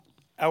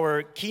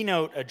Our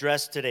keynote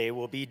address today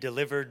will be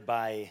delivered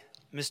by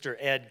Mr.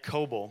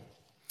 EdKobel.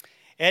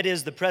 Ed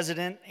is the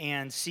president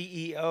and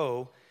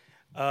CEO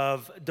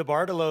of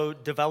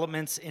DeBartolo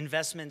Development's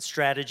investment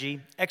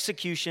strategy,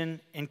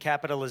 execution, and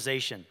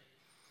capitalization.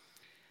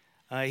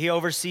 He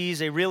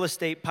oversees a real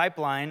estate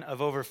pipeline of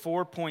over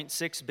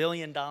 $4.6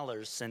 billion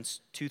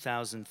since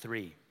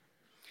 2003.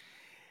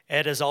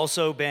 Ed has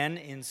also been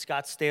in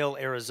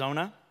Scottsdale,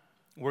 Arizona,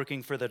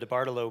 working for the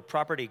DeBartolo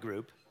Property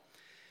Group.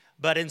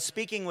 But in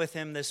speaking with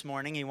him this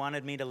morning, he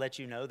wanted me to let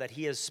you know that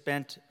he has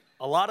spent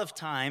a lot of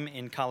time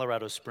in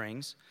Colorado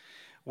Springs,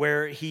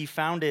 where he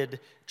founded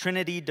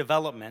Trinity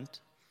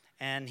Development,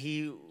 and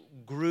he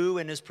grew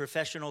in his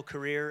professional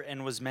career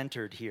and was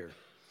mentored here.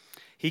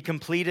 He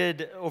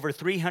completed over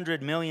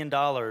 $300 million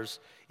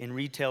in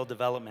retail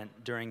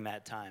development during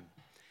that time.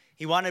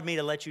 He wanted me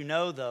to let you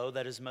know, though,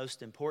 that his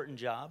most important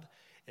job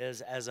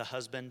is as a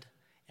husband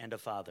and a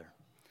father.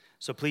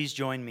 So please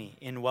join me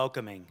in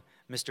welcoming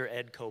Mr.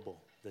 EdKobel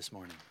this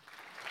morning.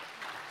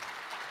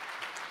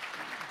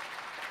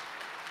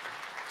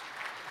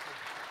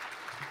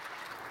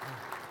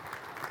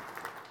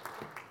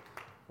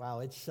 Wow,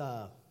 it's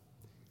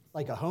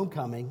like a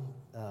homecoming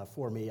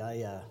for me.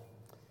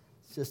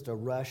 It's just a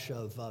rush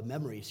of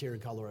memories here in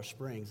Colorado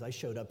Springs. I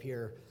showed up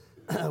here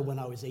when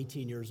I was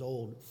 18 years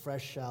old,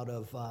 fresh out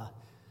of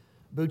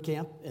boot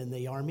camp in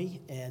the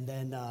Army, and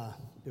then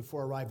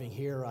before arriving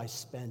here, I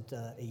spent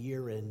a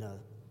year in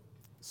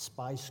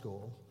spy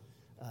school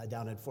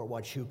down at Fort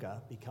Huachuca,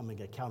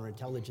 becoming a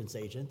counterintelligence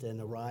agent, and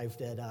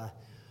arrived at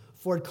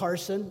Fort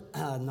Carson,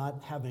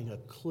 not having a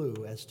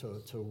clue as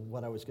to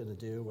what I was going to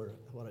do or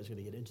what I was going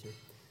to get into.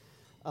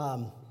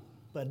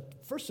 But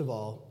first of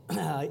all,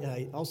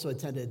 I also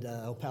attended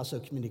El Paso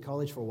Community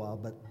College for a while,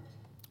 but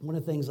one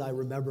of the things I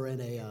remember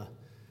in a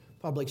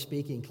public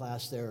speaking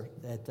class there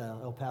at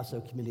El Paso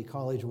Community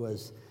College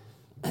was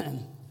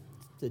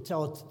to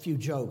tell a few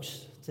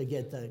jokes to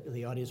get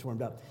the audience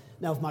warmed up.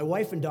 Now, if my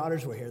wife and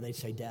daughters were here, they'd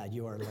say, "Dad,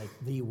 you are like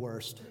the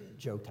worst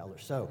joke teller."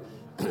 So,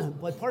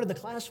 but part of the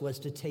class was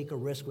to take a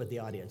risk with the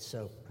audience.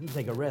 So I'm gonna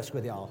take a risk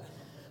with y'all.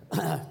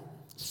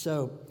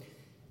 So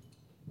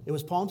it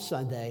was Palm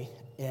Sunday,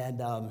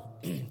 and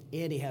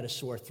Annie had a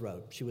sore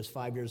throat. She was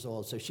 5 years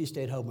old, so she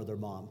stayed home with her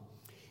mom.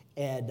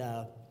 And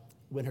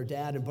when her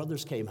dad and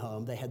brothers came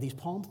home, they had these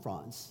palm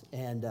fronds.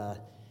 And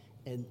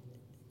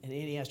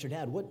Annie asked her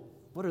dad,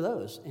 "What are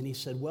those?" And he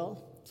said,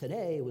 "Well,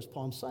 today it was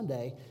Palm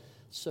Sunday,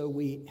 so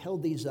we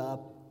held these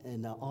up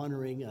and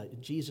honoring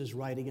Jesus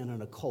riding in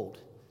on a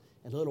colt."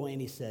 And little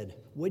Annie said,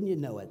 "Wouldn't you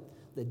know it,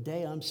 the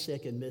day I'm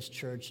sick and miss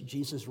church,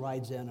 Jesus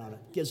rides in on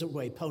gives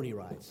away pony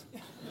rides."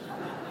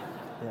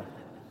 Yeah.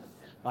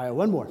 All right,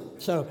 one more.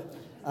 So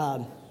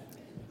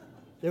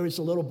there was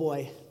a little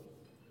boy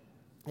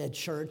at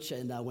church,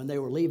 and when they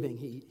were leaving,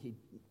 he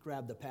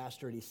grabbed the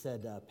pastor and he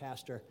said,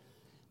 "Pastor,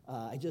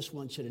 I just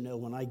want you to know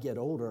when I get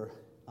older,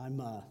 I'm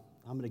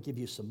going to give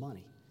you some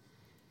money."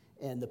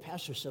 And the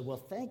pastor said, "Well,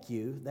 thank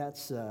you.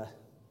 That's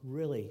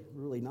really,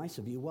 really nice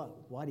of you.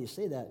 Why do you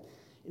say that?"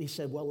 And he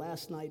said, "Well,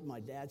 last night my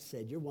dad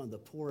said you're one of the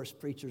poorest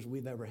preachers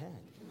we've ever had."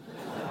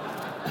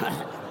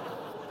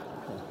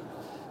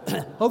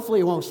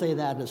 Hopefully he won't say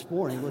that this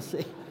morning. We'll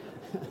see.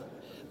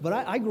 But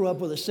I grew up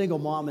with a single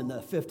mom in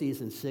the 50s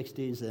and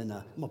 60s, and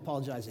I'm going to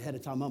apologize ahead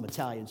of time. I'm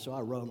Italian, so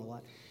I roam a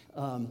lot.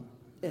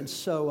 And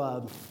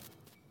so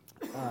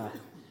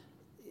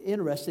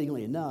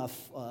interestingly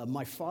enough,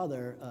 my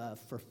father,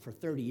 for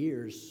 30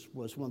 years,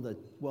 was one of the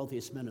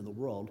wealthiest men in the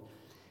world.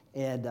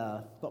 And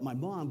but my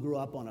mom grew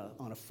up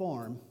on a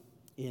farm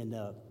in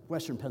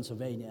western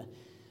Pennsylvania.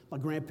 My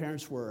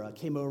grandparents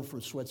came over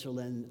from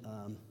Switzerland.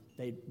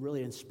 They really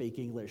didn't speak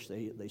English.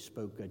 They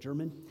spoke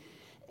German.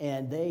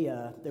 And they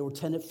were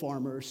tenant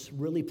farmers,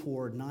 really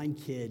poor, 9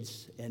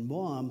 kids. And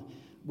Mom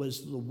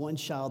was the one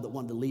child that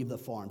wanted to leave the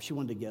farm. She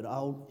wanted to get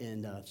out,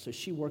 and so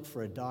she worked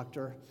for a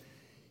doctor.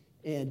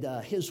 And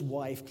his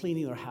wife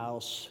cleaning their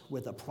house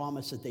with a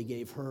promise that they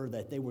gave her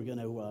that they were going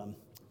to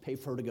pay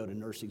for her to go to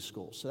nursing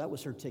school. So that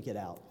was her ticket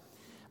out.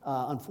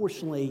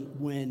 Unfortunately,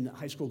 when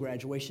high school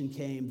graduation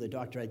came, the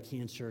doctor had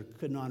cancer,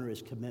 couldn't honor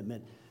his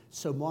commitment.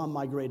 So Mom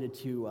migrated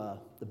to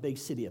the big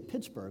city of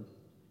Pittsburgh.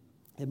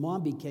 And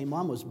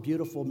Mom was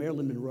beautiful,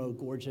 Marilyn Monroe,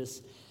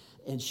 gorgeous.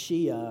 And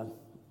she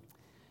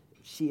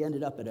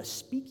ended up at a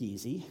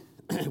speakeasy.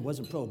 It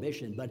wasn't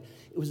Prohibition, but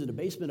it was in the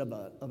basement of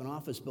an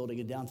office building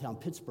in downtown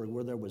Pittsburgh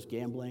where there was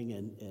gambling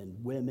and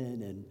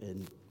women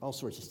and all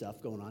sorts of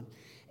stuff going on.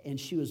 And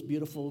she was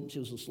beautiful. She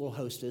was this little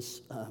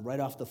hostess right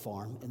off the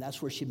farm, and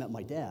that's where she met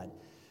my dad.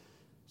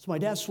 So my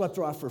dad swept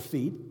her off her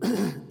feet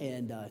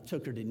and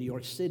took her to New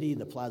York City,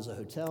 the Plaza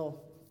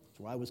Hotel, that's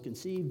where I was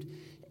conceived,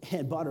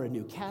 and bought her a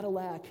new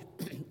Cadillac.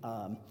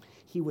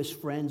 He was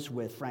friends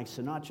with Frank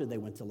Sinatra. They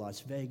went to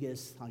Las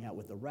Vegas, hung out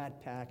with the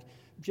Rat Pack.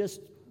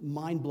 Just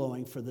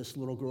mind-blowing for this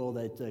little girl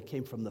that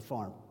came from the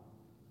farm.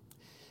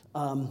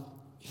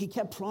 He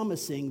kept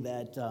promising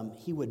that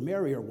he would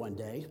marry her one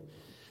day,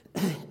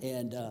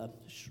 and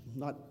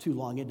not too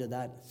long into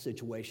that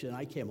situation,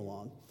 I came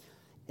along,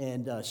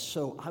 And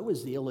so I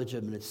was the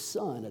illegitimate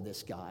son of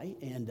this guy,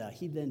 and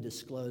he then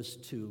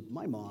disclosed to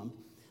my mom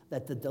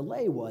that the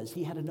delay was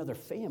he had another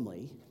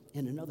family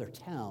in another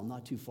town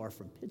not too far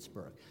from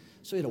Pittsburgh.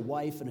 So he had a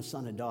wife and a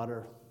son and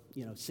daughter,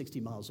 60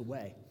 miles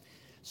away.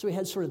 So he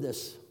had sort of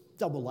this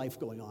double life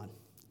going on.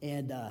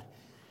 And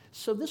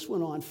so this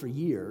went on for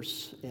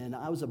years, and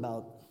I was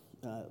about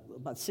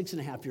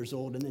 6.5 years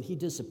old, and then he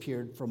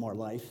disappeared from our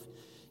life.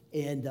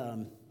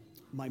 And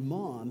my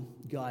mom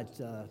got,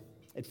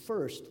 at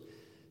first,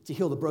 to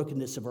heal the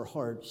brokenness of her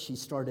heart, she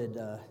started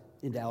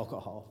into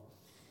alcohol.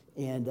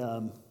 And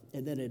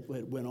then it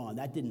went on.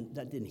 That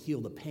didn't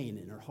heal the pain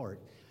in her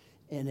heart.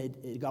 And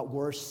it got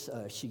worse.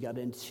 She got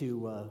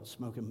into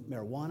smoking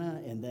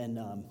marijuana and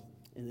then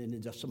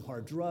into some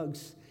hard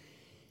drugs.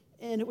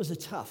 And it was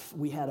tough.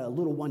 We had a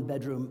little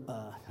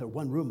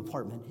one-room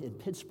apartment in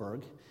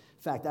Pittsburgh.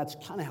 In fact, that's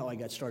kind of how I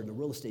got started in the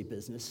real estate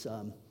business.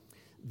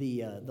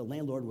 The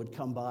landlord would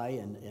come by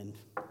and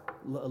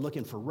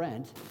looking for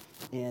rent,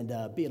 and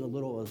being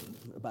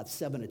about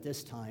 7 at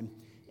this time,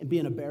 and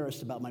being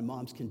embarrassed about my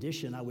mom's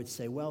condition, I would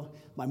say, well,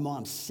 my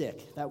mom's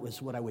sick. That was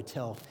what I would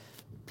tell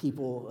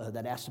people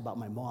that asked about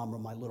my mom or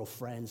my little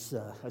friends.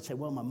 I'd say,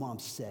 well, my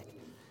mom's sick,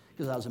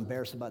 because I was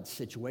embarrassed about the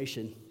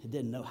situation and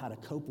didn't know how to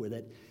cope with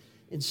it.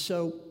 And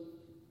so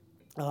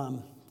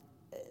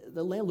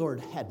the landlord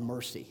had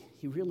mercy.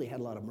 He really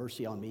had a lot of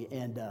mercy on me,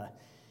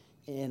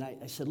 and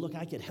I said, look,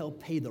 I could help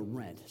pay the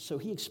rent. So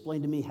he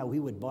explained to me how he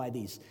would buy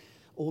these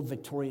old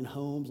Victorian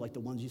homes, like the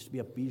ones used to be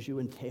up Bijou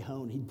and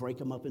Tejon. He'd break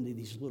them up into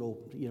these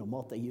little,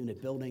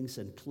 multi-unit buildings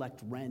and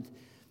collect rent.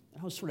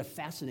 And I was sort of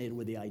fascinated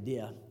with the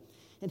idea.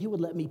 And he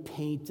would let me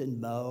paint and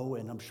mow,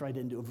 and I'm sure I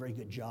didn't do a very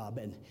good job.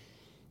 And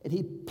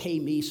he'd pay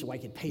me so I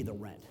could pay the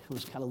rent. It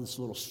was kind of this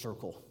little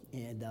circle.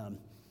 And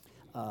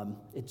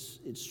it's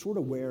sort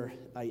of where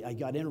I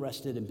got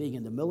interested in being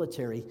in the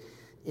military.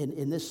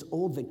 In this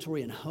old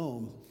Victorian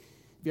home,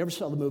 if you ever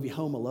saw the movie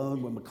Home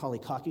Alone, when Macaulay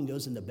Culkin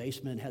goes in the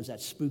basement and has that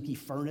spooky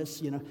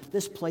furnace,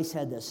 this place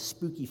had this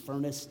spooky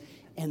furnace,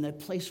 and the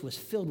place was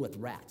filled with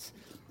rats.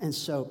 And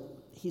so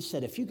he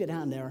said, if you go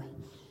down there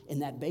in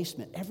that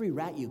basement, every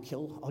rat you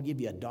kill, I'll give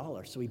you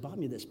 $1. So he bought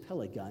me this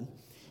pellet gun,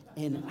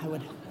 and I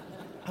would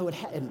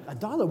and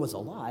 $1 was a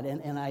lot,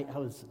 and I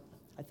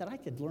thought I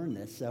could learn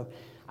this. So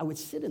I would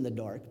sit in the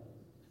dark,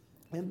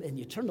 and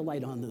you turn the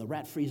light on, and the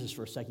rat freezes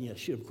for a second, you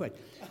shoot him quick.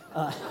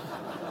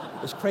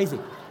 It was crazy.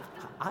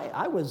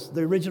 I was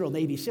the original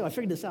Navy SEAL. I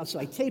figured this out, so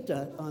I taped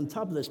on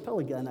top of this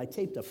pellet gun, I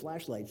taped a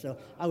flashlight. So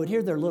I would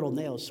hear their little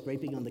nails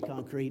scraping on the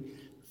concrete,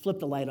 flip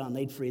the light on,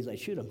 they'd freeze, I'd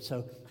shoot them.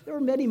 So there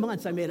were many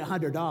months I made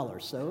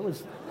 $100, so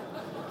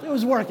it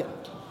was working.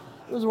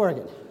 It was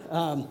working.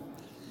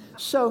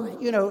 So,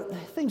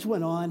 things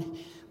went on.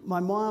 My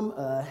mom,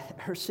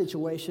 her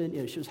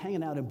situation, she was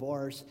hanging out in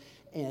bars,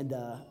 and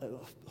a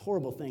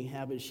horrible thing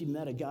happened. She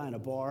met a guy in a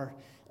bar.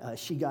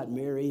 She got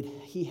married.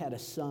 He had a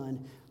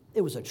son. It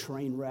was a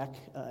train wreck,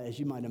 as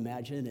you might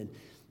imagine,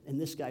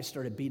 and this guy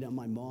started beating on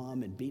my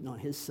mom and beating on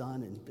his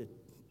son, and it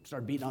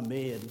started beating on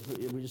me, and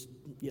it was just,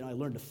 I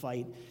learned to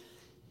fight.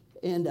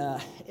 And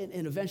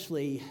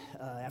eventually,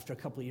 after a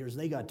couple of years,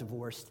 they got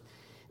divorced.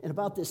 And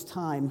about this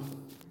time,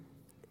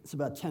 it's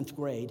about 10th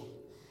grade,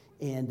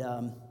 and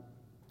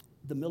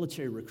the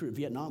military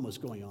Vietnam was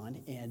going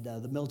on, and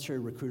the military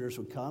recruiters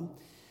would come,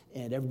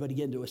 and everybody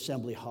get into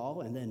assembly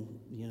hall, and then,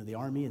 the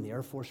Army and the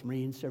Air Force,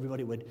 Marines,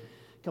 everybody would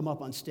come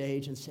up on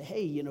stage and say,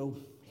 hey,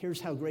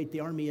 here's how great the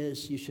Army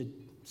is, you should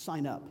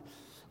sign up.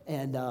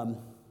 And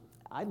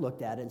I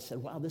looked at it and said,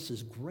 wow, this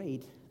is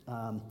great.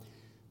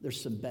 There's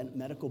some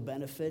medical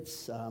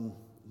benefits.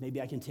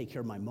 Maybe I can take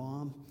care of my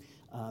mom.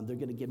 They're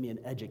going to give me an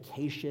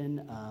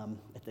education.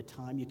 At the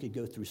time, you could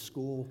go through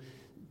school,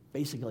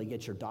 basically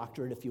get your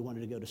doctorate if you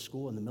wanted to go to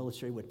school, and the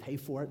military would pay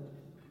for it.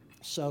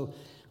 So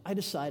I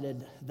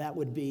decided that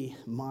would be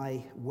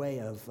my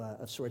way of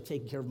sort of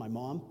taking care of my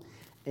mom,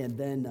 and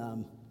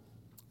then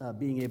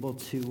being able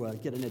to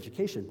get an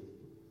education.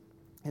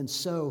 And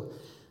so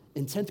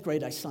in 10th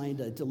grade, I signed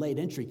a delayed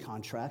entry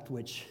contract,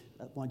 which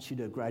wants you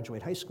to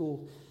graduate high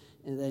school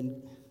and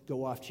then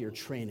go off to your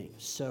training.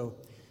 So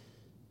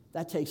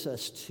that takes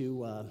us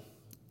to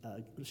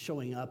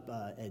showing up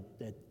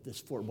at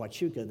this Fort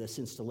Huachuca, this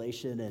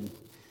installation, and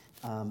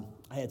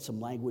I had some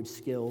language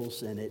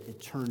skills, and it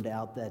turned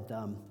out that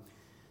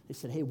they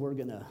said, hey, we're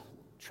going to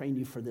train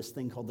you for this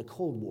thing called the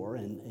Cold War,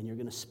 and you're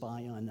going to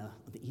spy on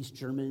the East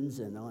Germans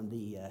and on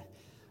the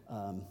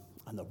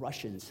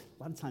Russians.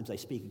 A lot of times I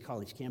speak at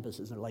college campuses,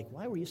 and they're like,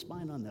 why were you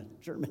spying on the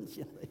Germans?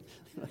 They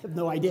have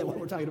no idea what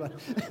we're talking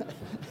about.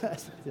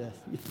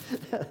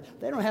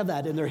 They don't have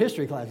that in their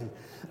history classes.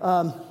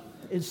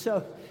 And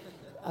so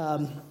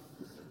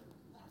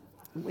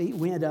we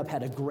ended up,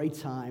 had a great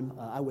time.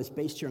 I was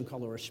based here in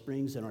Colorado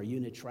Springs, and our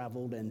unit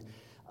traveled, and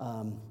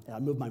I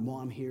moved my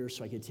mom here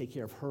so I could take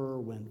care of her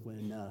when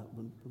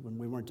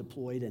we weren't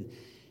deployed, and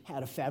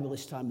had a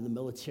fabulous time in the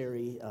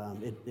military.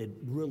 It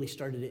really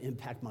started to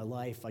impact my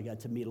life. I got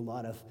to meet a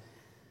lot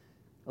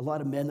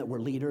of men that were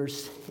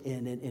leaders,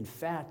 and in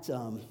fact,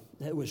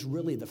 it was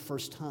really the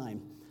first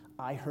time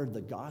I heard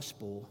the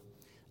gospel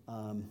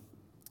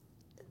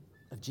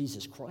of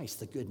Jesus Christ,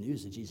 the good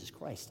news of Jesus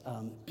Christ.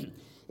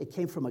 It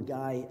came from a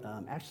guy,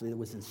 actually, that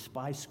was in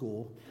spy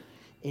school,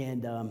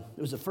 and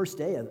it was the first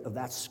day of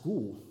that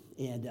school,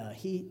 and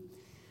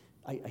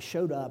I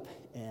showed up,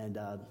 and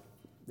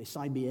they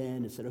signed me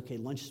in and said, okay,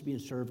 lunch is being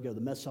served, go to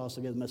the mess hall.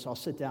 So I go to the mess hall,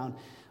 sit down.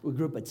 We're a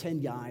group of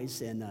 10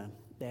 guys, and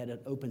they had an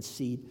open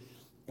seat,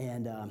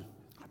 and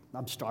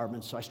I'm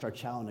starving, so I start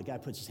chowing. The guy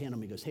puts his hand on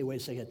me and goes, hey,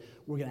 wait a second,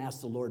 we're going to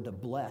ask the Lord to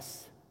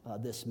bless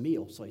this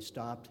meal. So I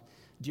stopped,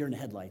 deer in the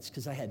headlights,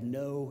 because I had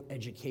no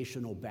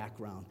educational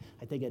background.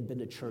 I think I'd been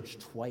to church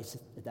twice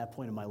at that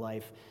point in my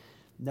life,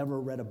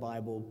 never read a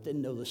Bible,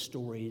 didn't know the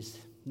stories,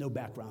 no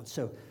background.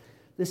 So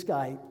this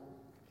guy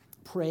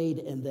prayed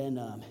and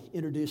then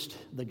introduced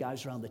the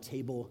guys around the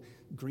table,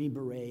 Green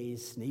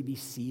Berets, Navy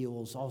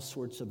SEALs, all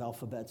sorts of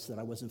alphabets that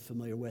I wasn't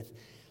familiar with.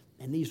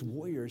 And these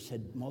warriors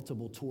had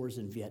multiple tours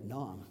in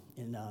Vietnam.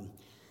 And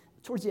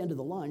towards the end of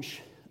the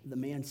lunch, the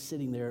man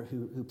sitting there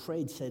who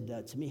prayed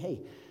said to me,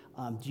 hey,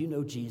 do you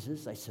know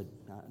Jesus? I said,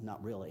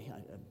 not really. I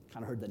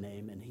kind of heard the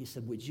name. And he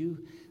said, would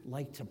you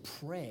like to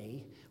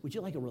pray? Would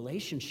you like a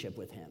relationship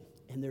with him?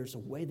 And there's a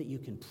way that you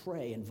can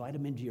pray, invite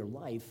him into your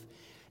life.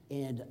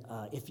 And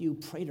if you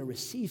pray to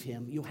receive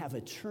him, you'll have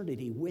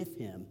eternity with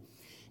him.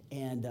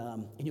 And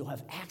you'll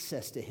have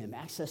access to him,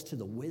 access to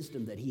the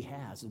wisdom that he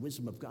has, the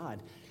wisdom of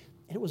God.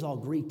 And it was all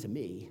Greek to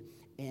me.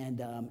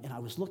 And I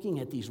was looking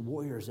at these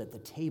warriors at the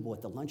table,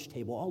 at the lunch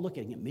table, all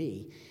looking at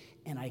me.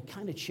 And I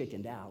kind of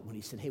chickened out when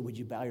he said, hey, would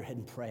you bow your head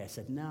and pray? I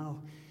said,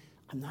 no,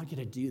 I'm not going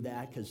to do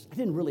that, because I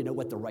didn't really know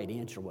what the right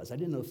answer was. I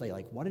didn't know if they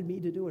wanted me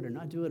to do it or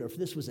not do it, or if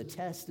this was a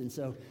test. And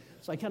so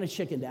I kind of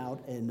chickened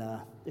out. And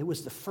it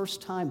was the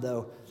first time,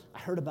 though, I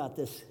heard about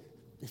this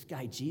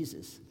guy,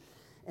 Jesus,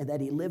 and that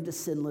he lived a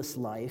sinless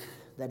life,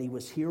 that he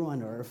was here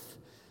on earth,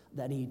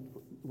 that he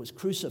was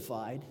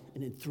crucified,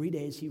 and in 3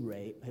 days he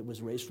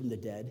was raised from the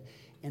dead,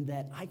 and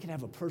that I could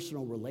have a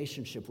personal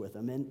relationship with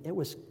him. And it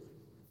was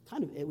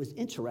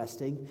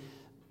interesting,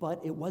 but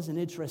it wasn't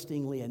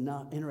interesting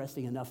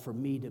enough for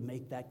me to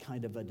make that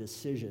kind of a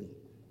decision.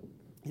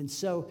 And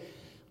so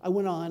I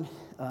went on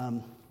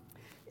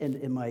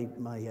in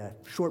my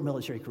short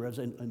military career, I was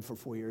in for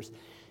 4 years.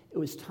 It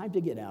was time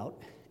to get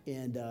out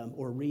and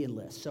or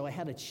re-enlist. So I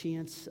had a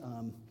chance.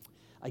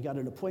 I got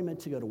an appointment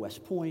to go to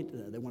West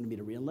Point. They wanted me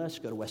to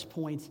re-enlist, go to West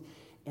Point.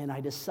 And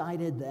I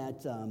decided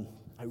that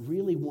I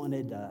really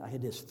wanted, I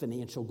had this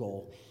financial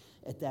goal.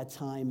 At that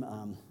time,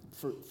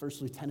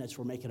 first lieutenants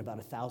were making about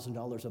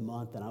 $1,000 a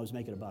month, and I was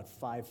making about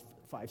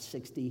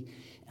 $560. And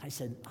I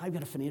said, I've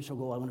got a financial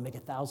goal. I want to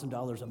make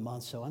 $1,000 a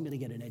month, so I'm going to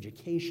get an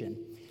education.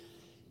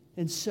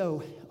 And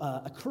so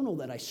a colonel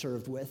that I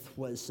served with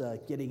was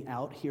getting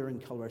out here in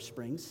Colorado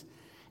Springs,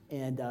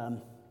 and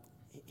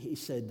he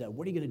said,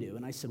 what are you going to do?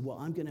 And I said, well,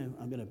 I'm going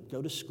to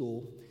go to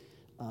school.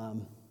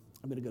 I'm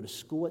going to go to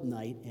school at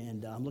night,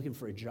 and I'm looking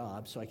for a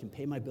job so I can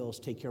pay my bills,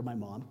 take care of my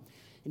mom.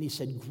 And he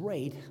said,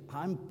 great,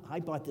 I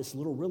bought this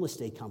little real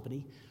estate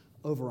company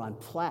over on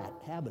Platt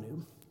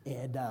Avenue,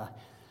 and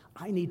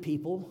I need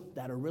people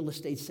that are real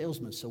estate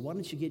salesmen. So why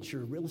don't you get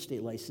your real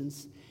estate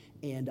license,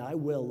 and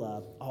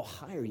I'll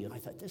hire you. And I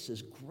thought, this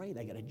is great.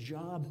 I got a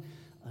job.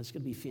 It's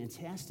going to be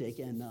fantastic.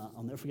 And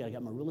I'll never forget, I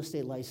got my real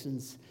estate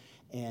license,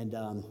 and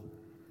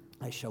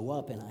I show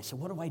up, and I said,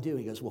 what do I do?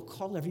 He goes, well,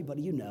 call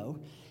everybody you know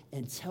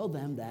and tell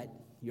them that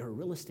you're a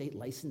real estate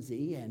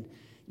licensee and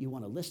you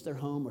want to list their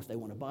home, or if they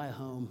want to buy a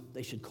home,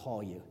 they should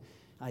call you.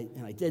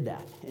 And I did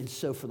that. And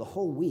so for the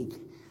whole week,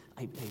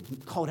 I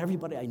called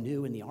everybody I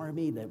knew in the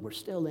Army that were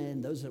still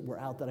in, those that were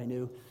out that I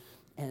knew.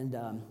 And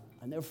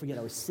I'll never forget,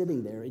 I was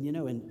sitting there. And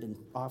in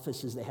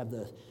offices, they have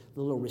the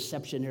little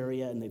reception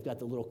area, and they've got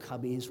the little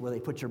cubbies where they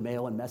put your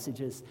mail and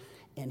messages.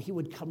 And he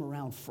would come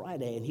around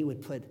Friday, and he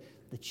would put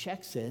the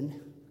checks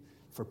in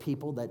for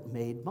people that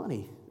made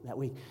money that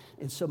week.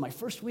 And so my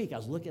first week, I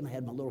was looking, I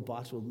had my little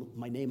box with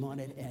my name on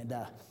it,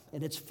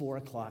 and it's 4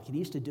 o'clock. And he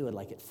used to do it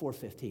like at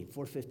 4:15.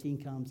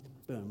 4:15 comes,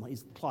 boom,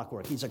 he's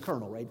clockwork. He's a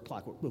colonel, right?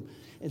 Clockwork, boom.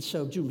 And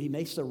so, June, he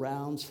makes the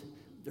rounds.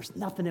 There's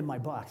nothing in my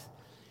box.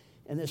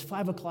 And it's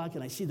 5 o'clock,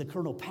 and I see the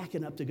colonel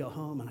packing up to go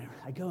home, and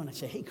I go and I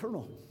say, hey,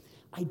 Colonel,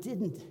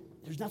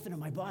 there's nothing in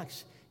my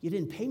box. You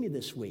didn't pay me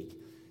this week.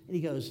 And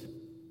he goes,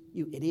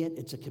 you idiot,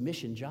 it's a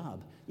commission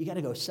job. You got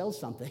to go sell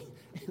something.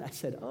 And I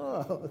said,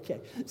 oh,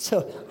 okay.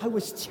 So I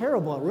was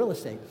terrible at real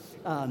estate.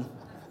 I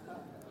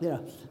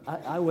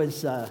was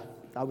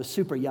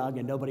super young,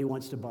 and nobody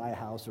wants to buy a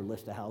house or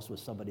list a house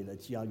with somebody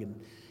that's young and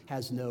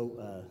has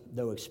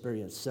no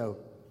experience. So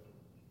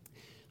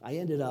I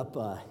ended up,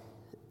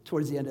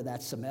 towards the end of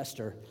that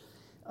semester,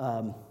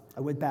 I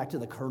went back to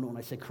the colonel, and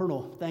I said,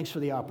 Colonel, thanks for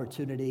the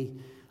opportunity.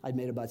 I'd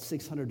made about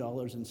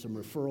 $600 in some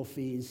referral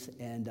fees,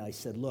 and I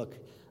said, look,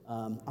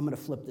 I'm going to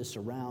flip this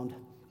around.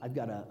 I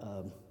got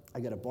a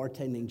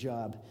bartending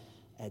job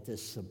at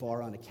this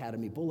bar on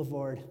Academy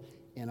Boulevard,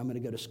 and I'm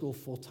going to go to school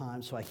full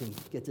time so I can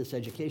get this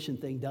education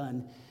thing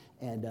done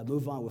and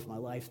move on with my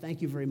life.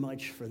 Thank you very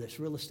much for this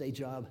real estate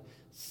job.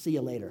 See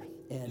you later.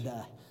 And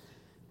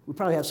We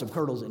probably have some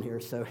curdles in here.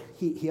 So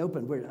he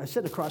opened, I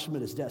sit across from him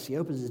at his desk. He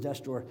opens his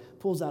desk drawer,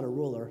 pulls out a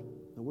ruler,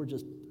 and we're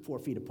just 4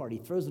 feet apart. He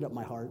throws it up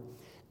my heart.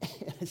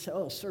 And I said,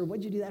 "Oh, sir,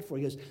 what'd you do that for?"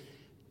 He goes,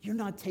 "You're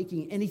not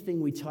taking anything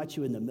we taught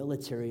you in the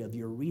military of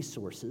your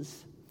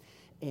resources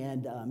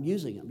and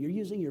using them. You're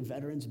using your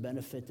veterans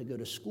benefit to go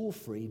to school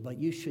free, but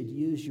you should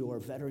use your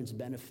veterans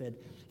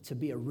benefit to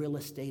be a real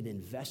estate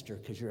investor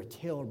because you're a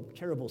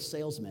terrible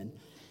salesman,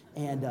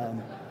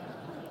 and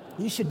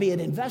you should be an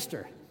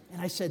investor." And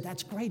I said,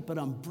 "That's great, but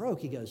I'm broke."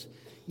 He goes,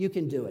 "You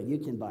can do it. You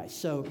can buy."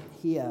 So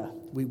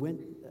we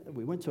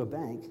went to a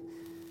bank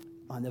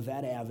on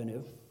Nevada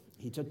Avenue.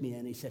 He took me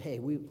in. He said, "Hey,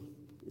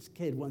 this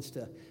kid wants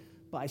to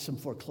buy some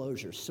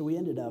foreclosures." So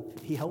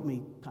he helped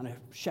me kind of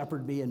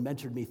shepherd me and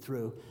mentored me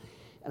through.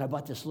 And I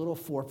bought this little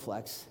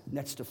fourplex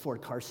next to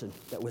Fort Carson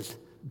that was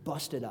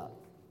busted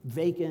up,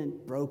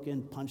 vacant,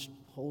 broken, punched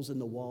holes in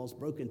the walls,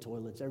 broken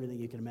toilets, everything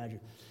you can imagine.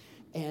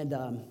 And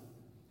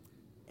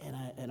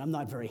I'm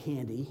not very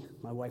handy.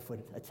 My wife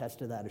would attest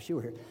to that if she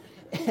were here.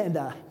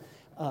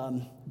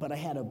 But I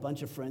had a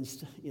bunch of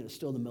friends,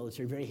 still in the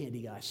military, very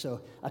handy guys.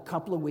 So a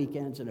couple of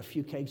weekends and a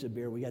few kegs of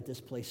beer, we got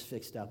this place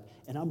fixed up.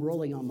 And I'm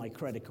rolling on my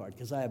credit card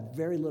because I have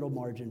very little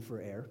margin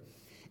for error.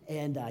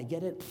 And I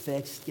get it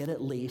fixed, get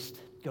it leased,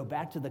 go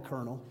back to the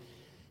colonel.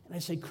 And I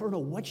said,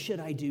 "Colonel, what should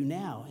I do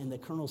now?" And the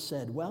colonel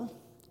said, "Well,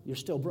 you're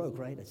still broke,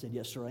 right?" I said,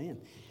 "Yes, sir, I am."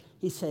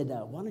 He said,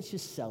 "Why don't you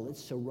sell it?"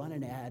 So run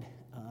an ad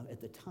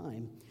at the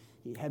time.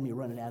 He had me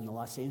run an ad in the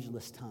Los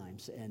Angeles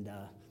Times. And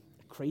a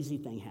crazy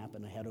thing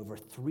happened. I had over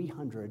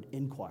 300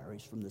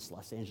 inquiries from this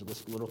Los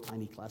Angeles little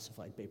tiny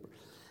classified paper.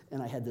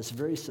 And I had this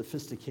very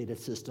sophisticated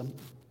system.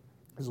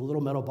 There's a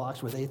little metal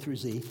box with A through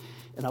Z,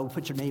 and I would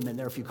put your name in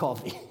there if you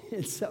called me.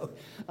 And so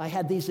I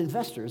had these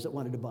investors that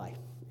wanted to buy.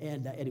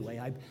 And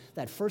anyway,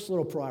 that first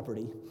little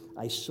property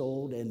I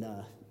sold in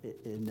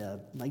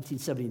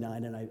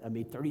 1979, and I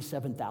made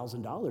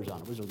 $37,000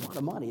 on it. It was a lot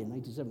of money in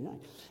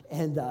 1979.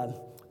 And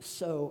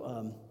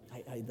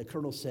the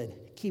colonel said,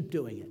 "Keep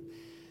doing it."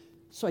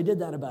 So I did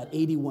that about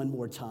 81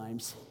 more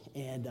times.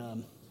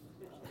 And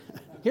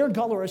here in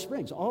Colorado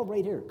Springs, all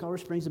right here,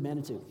 Colorado Springs and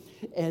Manitou.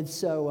 And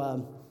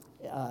so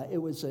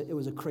it was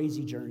a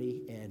crazy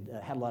journey, and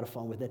had a lot of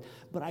fun with it.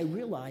 But I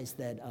realized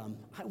that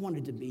I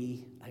wanted to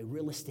be a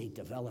real estate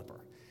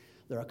developer.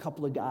 There are a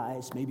couple of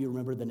guys, maybe you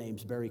remember the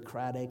names, Barry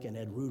Craddock and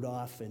Ed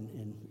Rudolph,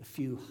 and a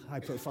few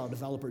high-profile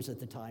developers at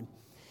the time.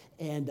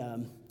 And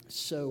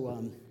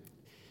so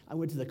I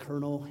went to the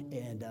colonel,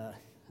 and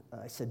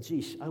I said,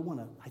 "Geesh,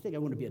 I think I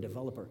want to be a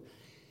developer."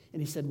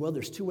 And he said, "Well,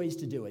 there's 2 ways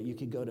to do it. You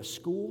can go to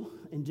school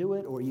and do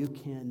it, or you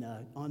can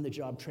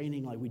on-the-job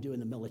training like we do in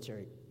the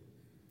military."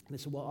 And I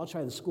said, "Well, I'll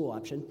try the school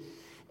option."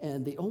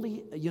 And the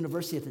only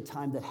university at the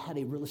time that had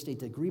a real estate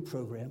degree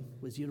program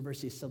was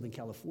University of Southern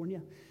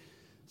California.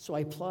 So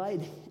I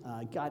applied,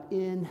 got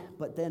in,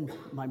 but then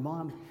my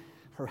mom,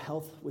 her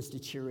health was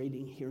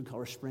deteriorating here in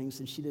Colorado Springs,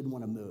 and she didn't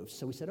want to move.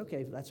 So we said,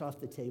 "Okay, that's off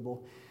the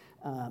table."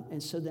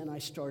 And so then I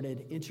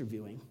started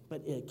interviewing.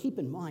 But keep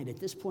in mind, at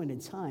this point in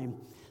time,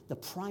 the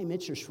prime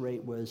interest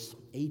rate was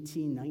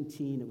 18,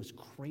 19. It was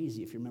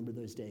crazy, if you remember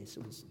those days.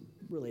 It was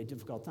really a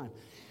difficult time.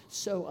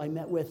 So I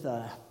met with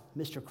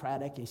Mr.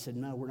 Craddock. He said,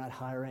 "No, we're not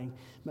hiring."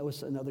 Met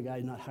with another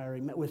guy, not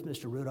hiring. Met with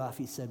Mr. Rudolph.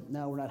 He said,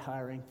 "No, we're not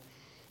hiring."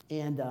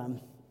 And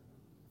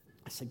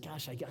I said,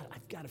 "Gosh, I've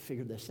got to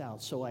figure this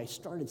out." So I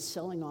started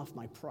selling off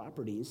my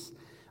properties,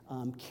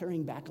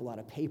 carrying back a lot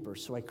of paper.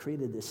 So I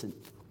created this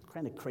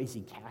kind of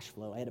crazy cash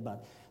flow. I had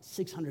about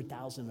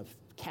 $600,000 of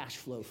cash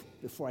flow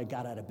before I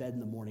got out of bed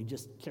in the morning,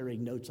 just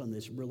carrying notes on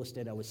this real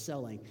estate I was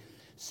selling.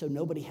 So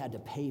nobody had to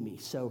pay me.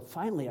 So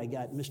finally I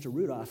got Mr.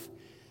 Rudolph,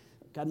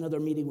 got another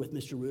meeting with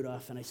Mr.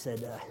 Rudolph, and I said,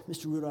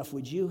 "Mr. Rudolph,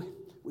 would you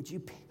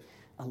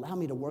allow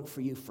me to work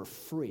for you for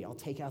free? I'll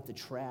take out the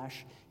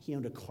trash." He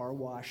owned a car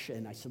wash,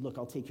 and I said, "Look,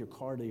 I'll take your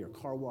car to your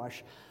car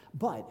wash,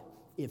 but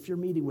if you're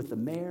meeting with the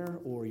mayor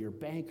or your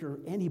banker,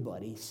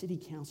 anybody, city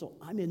council,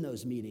 I'm in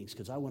those meetings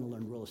because I want to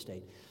learn real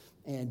estate."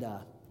 And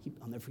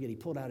I'll never forget, he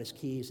pulled out his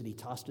keys and he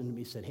tossed them to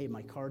me, said, "Hey,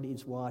 my car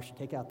needs washed.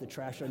 Take out the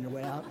trash on your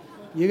way out.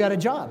 You got a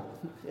job.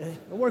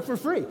 I'll work for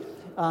free."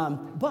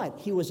 But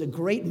he was a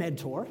great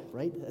mentor,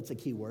 right? That's a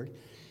key word.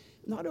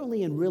 Not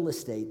only in real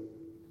estate,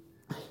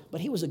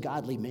 but he was a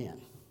godly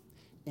man.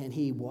 And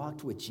he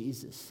walked with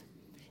Jesus.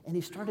 And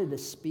he started to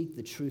speak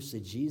the truths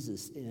of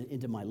Jesus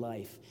into my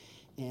life.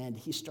 And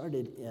he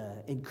started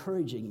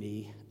encouraging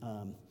me,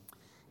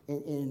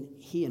 and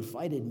he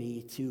invited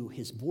me to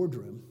his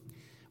boardroom,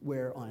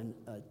 where on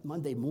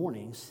Monday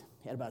mornings,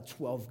 he had about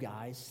 12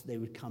 guys. They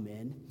would come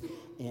in,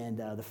 and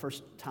the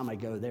first time I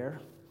go there,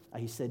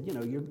 he said,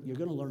 "You're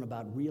going to learn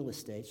about real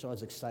estate." So I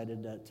was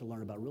excited to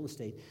learn about real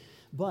estate,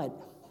 but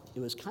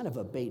it was kind of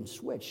a bait and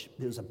switch.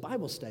 There was a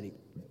Bible study,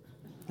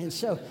 and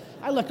so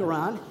I look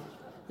around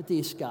at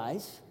these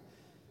guys,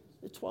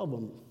 the 12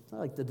 of them,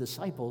 like the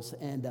disciples,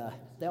 and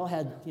they all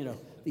had,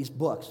 these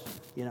books,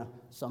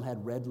 some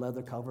had red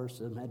leather covers,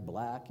 some had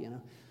black,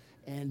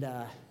 and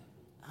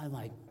I'm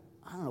like,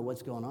 I don't know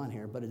what's going on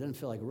here, but it doesn't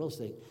feel like real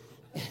estate.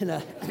 And,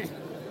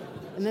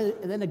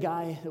 and then the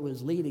guy that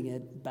was leading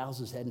it bows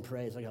his head and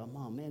prays. I go,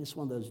 oh, man, it's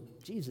one of those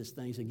Jesus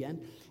things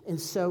again. And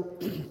so,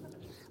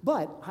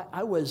 but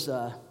I was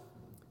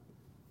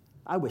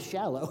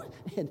shallow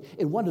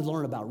and wanted to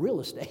learn about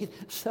real estate.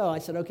 So I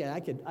said, okay,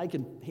 I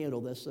could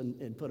handle this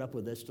and put up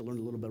with this to learn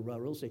a little bit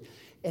about real estate.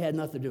 It had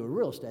nothing to do with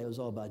real estate. It was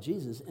all about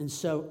Jesus. And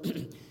so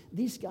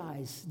these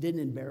guys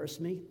didn't embarrass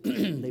me.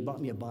 They bought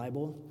me a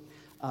Bible.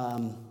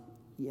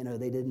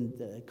 They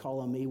didn't call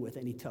on me with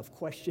any tough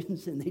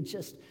questions, and they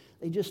just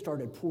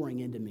started pouring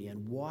into me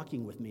and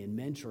walking with me and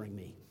mentoring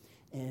me.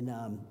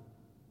 And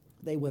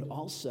they would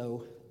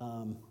also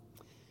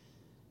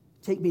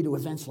take me to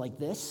events like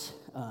this.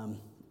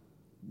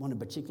 One in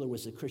particular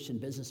was the Christian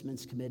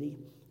Businessmen's Committee,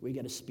 where you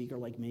got a speaker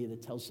like me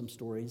that tells some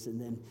stories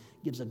and then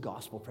gives a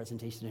gospel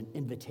presentation, an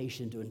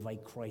invitation to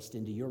invite Christ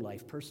into your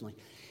life personally.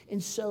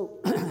 And so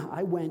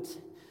I went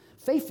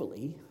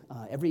faithfully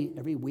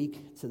every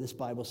week to this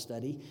Bible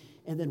study,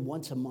 and then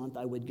once a month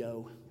I would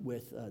go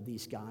with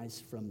these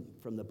guys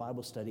from the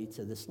Bible study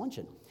to this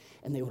luncheon.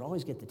 And they would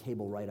always get the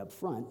table right up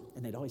front,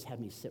 and they'd always have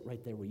me sit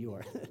right there where you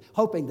are,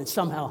 hoping that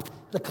somehow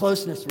the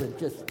closeness would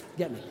just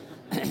get me.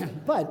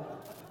 But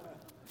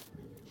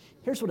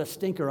here's what a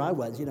stinker I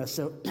was,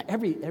 so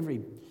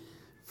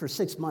for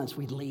 6 months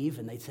we'd leave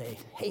and they'd say,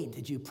 hey,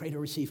 did you pray to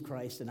receive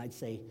Christ? And I'd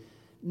say,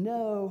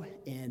 no,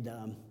 and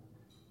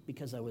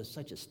because I was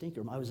such a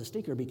stinker. I was a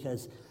stinker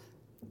because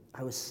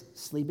I was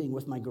sleeping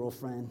with my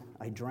girlfriend.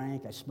 I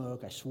drank, I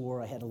smoked, I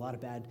swore. I had a lot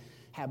of bad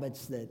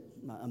habits that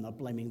I'm not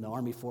blaming the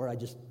Army for. I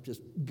just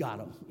got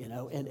them,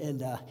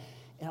 and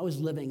I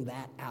was living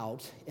that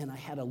out. And I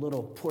had a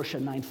little Porsche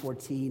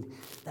 914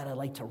 that I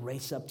liked to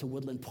race up to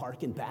Woodland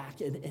Park and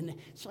back. And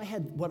so I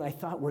had what I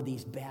thought were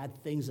these bad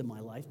things in my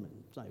life,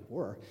 I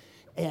were.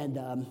 And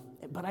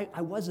but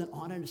I wasn't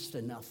honest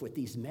enough with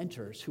these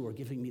mentors who were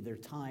giving me their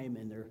time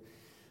and their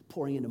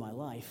pouring into my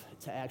life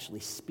to actually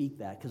speak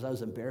that, because I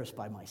was embarrassed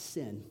by my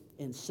sin.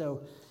 And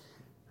so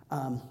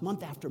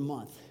month after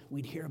month,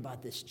 we'd hear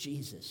about this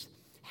Jesus,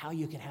 how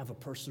you could have a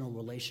personal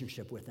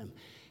relationship with him,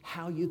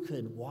 how you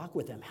could walk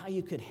with him, how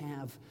you could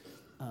have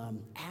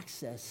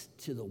access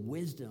to the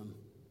wisdom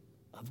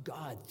of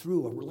God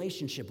through a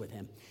relationship with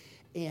him.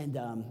 And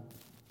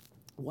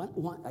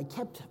I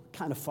kept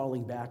kind of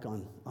falling back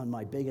on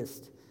my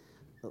biggest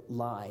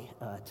lie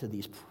to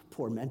these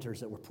poor mentors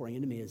that were pouring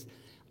into me is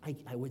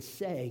I would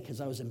say,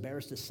 because I was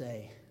embarrassed to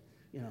say,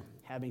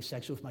 having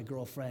sex with my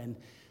girlfriend,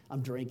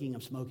 I'm drinking, I'm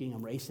smoking,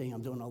 I'm racing,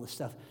 I'm doing all this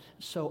stuff.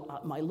 So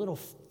my little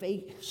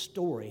fake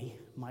story,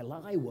 my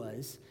lie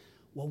was,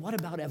 well, what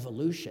about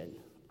evolution?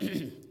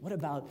 What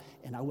about,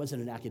 and I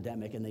wasn't an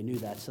academic and they knew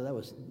that, so that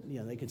was,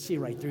 they could see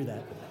right through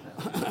that.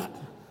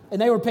 And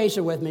they were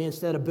patient with me.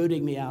 Instead of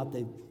booting me out,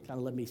 they kind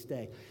of let me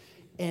stay.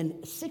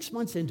 And 6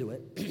 months into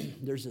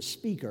it, there's a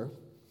speaker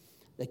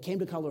that came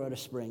to Colorado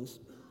Springs,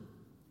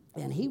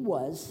 and he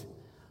was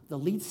the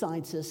lead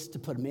scientist to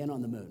put a man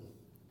on the moon.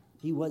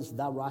 He was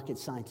the rocket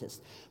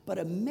scientist. But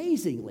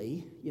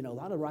amazingly, a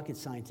lot of rocket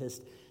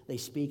scientists, they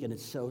speak and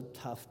it's so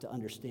tough to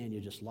understand,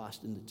 you're just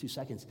lost in the 2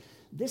 seconds.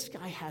 This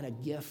guy had a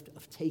gift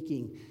of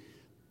taking,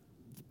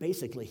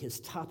 basically his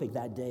topic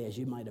that day, as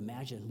you might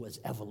imagine, was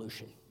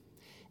evolution.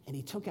 And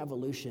he took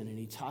evolution and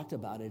he talked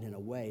about it in a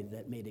way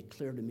that made it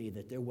clear to me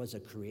that there was a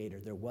creator,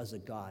 there was a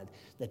God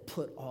that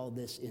put all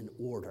this in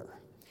order.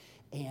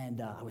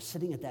 And I was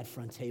sitting at that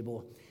front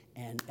table,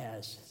 and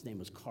his name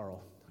was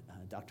Carl,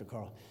 Dr.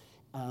 Carl,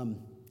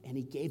 and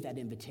he gave that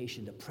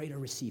invitation to pray to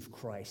receive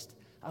Christ.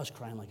 I was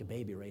crying like a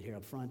baby right here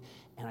up front,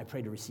 and I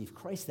prayed to receive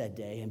Christ that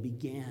day and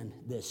began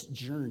this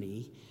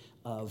journey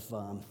of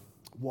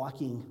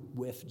walking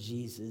with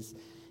Jesus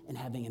and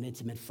having an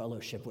intimate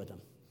fellowship with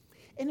him.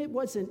 And it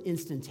wasn't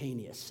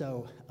instantaneous,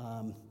 so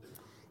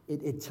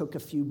it took a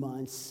few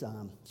months,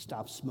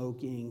 stopped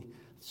smoking,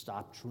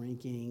 stopped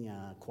drinking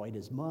quite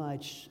as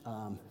much.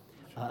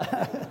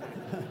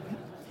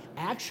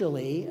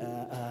 Actually,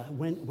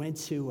 went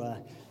to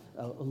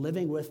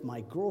living with my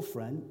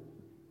girlfriend,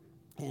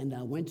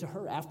 and went to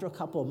her after a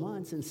couple of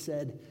months and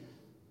said,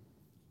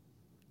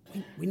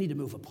 we need to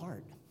move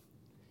apart.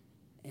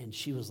 And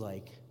she was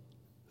like,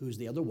 who's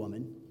the other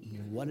woman?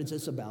 What is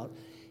this about?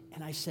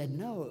 And I said,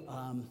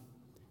 no,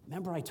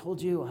 remember I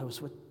told you I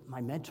was with my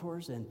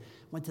mentors and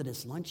went to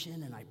this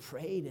luncheon and I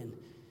prayed, and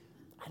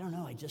I don't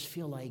know, I just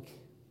feel like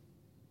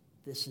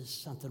this is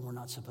something we're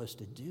not supposed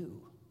to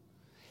do.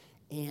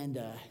 And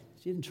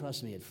she didn't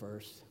trust me at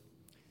first,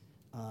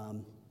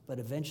 but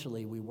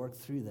eventually we worked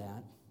through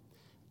that,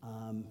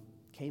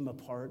 came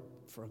apart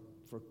for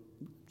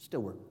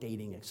still were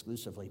dating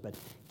exclusively, but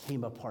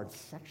came apart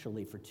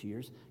sexually for 2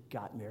 years,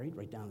 got married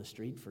right down the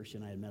street, First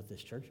United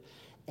Methodist Church,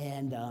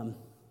 and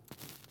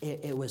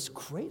it was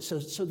crazy.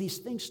 So these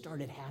things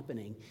started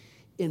happening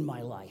in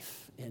my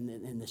life and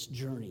in this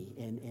journey,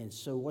 and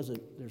so it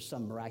wasn't, there's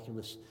some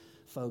miraculous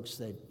folks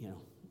that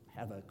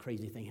have a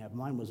crazy thing happen.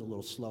 Mine was a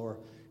little slower,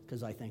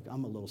 because I think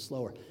I'm a little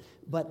slower.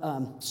 But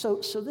so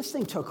this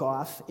thing took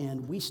off,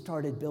 and we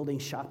started building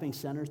shopping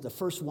centers. The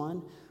first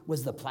one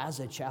was the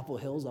Plaza at Chapel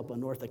Hills up on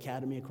North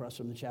Academy across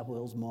from the Chapel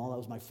Hills Mall. That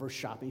was my first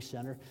shopping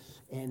center,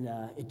 and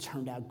it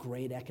turned out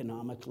great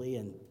economically,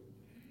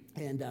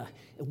 and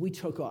we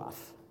took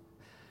off.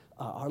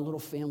 Our little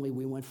family,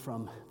 we went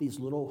from these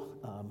little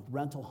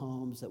rental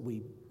homes that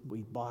we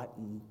bought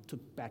and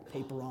took back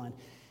paper on,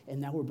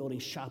 and now we're building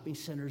shopping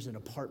centers and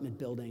apartment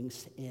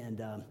buildings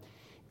and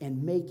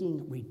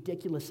making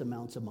ridiculous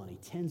amounts of money,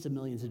 tens of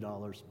millions of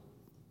dollars,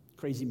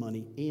 crazy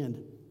money.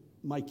 And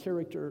my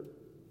character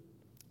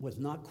was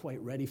not quite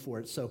ready for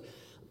it. So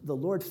the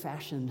Lord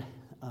fashioned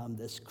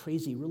this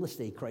crazy real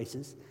estate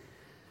crisis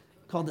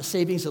called the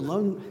savings and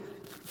loan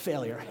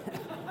failure,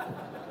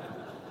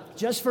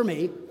 just for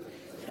me.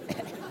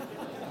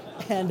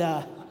 And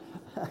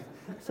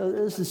so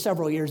this is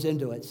several years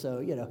into it.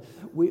 So,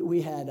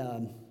 we had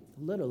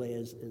literally,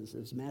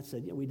 as Matt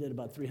said, we did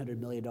about $300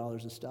 million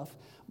of stuff,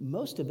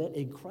 most of it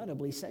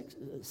incredibly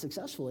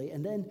successfully.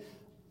 And then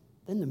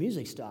the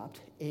music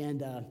stopped,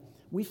 and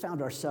we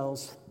found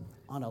ourselves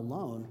on a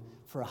loan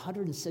for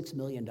 $106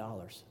 million.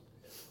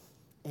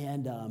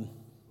 And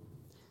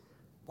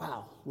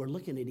wow, we're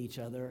looking at each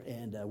other,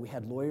 and we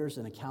had lawyers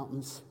and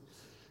accountants,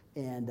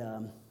 and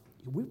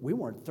we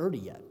weren't 30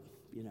 yet,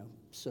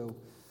 So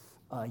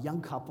a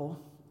young couple,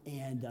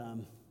 and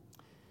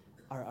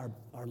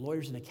our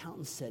lawyers and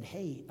accountants said,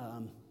 hey,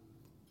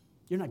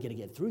 you're not going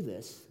to get through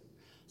this,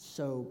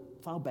 so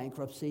file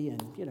bankruptcy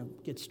and,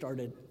 get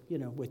started,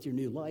 with your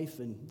new life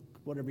and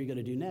whatever you're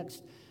going to do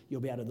next.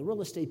 You'll be out of the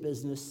real estate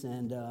business,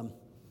 and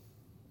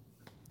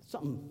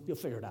you'll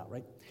figure it out,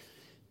 right?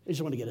 They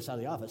just want to get us out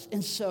of the office.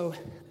 And so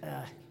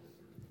it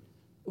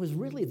was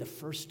really the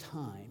first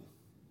time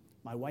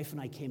my wife and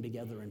I came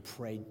together and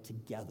prayed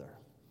together.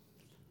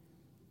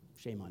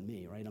 Shame on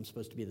me, right? I'm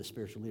supposed to be the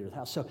spiritual leader of the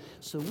house.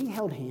 So we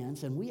held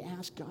hands and we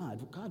asked God,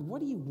 what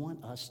do you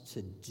want us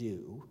to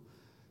do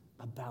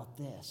about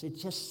this? It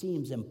just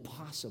seems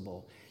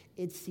impossible.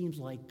 It seems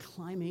like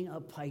climbing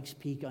up Pikes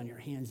Peak on your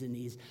hands and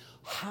knees.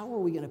 How are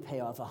we going to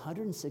pay off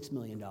 $106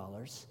 million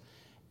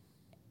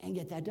and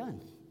get that done?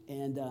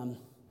 And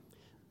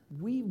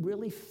we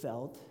really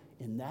felt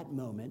in that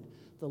moment,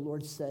 the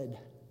Lord said,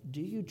 do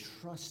you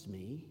trust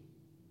me?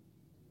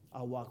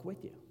 I'll walk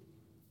with you.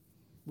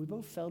 We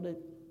both felt it,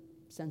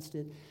 sensed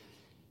it.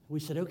 We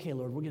said, okay,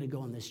 Lord, we're going to go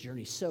on this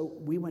journey. So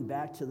we went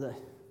back to the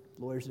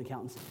lawyers and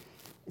accountants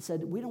and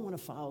said, we don't want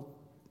to file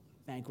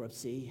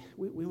bankruptcy.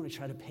 We want to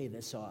try to pay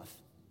this off.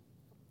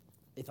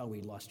 They thought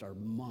we'd lost our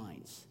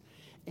minds.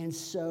 And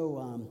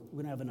so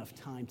we don't have enough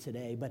time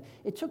today, but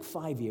it took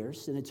 5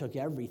 years, and it took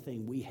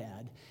everything we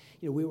had.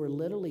 We were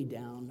literally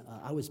down.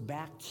 I was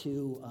back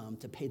to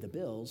pay the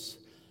bills,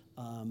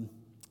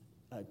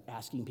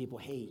 asking people,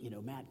 hey,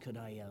 Matt, could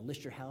I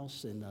list your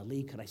house? And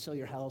Lee, could I sell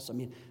your house? I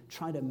mean,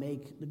 trying to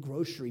make the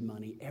grocery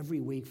money every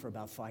week for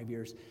about 5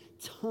 years.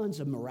 Tons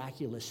of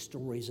miraculous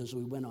stories as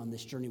we went on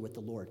this journey with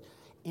the Lord.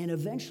 And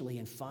eventually,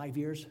 in 5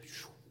 years,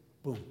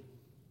 boom,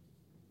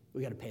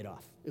 we got it paid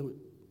off. It was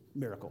a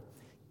miracle.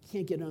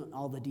 Can't get into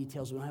all the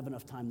details. We don't have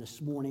enough time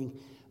this morning.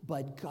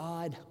 But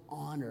God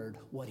honored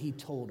what he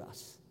told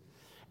us.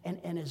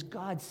 And as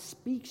God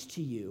speaks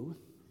to you,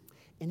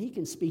 and he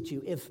can speak to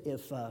you if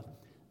the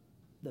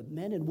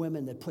men and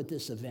women that put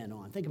this event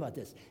on, think about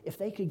this. If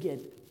they could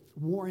get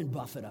Warren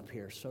Buffett up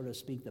here, so to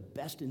speak, the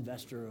best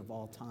investor of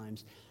all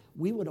times,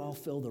 we would all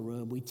fill the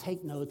room. We'd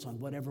take notes on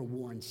whatever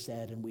Warren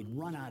said, and we'd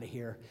run out of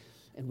here,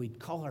 and we'd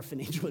call our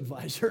financial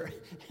advisor,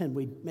 and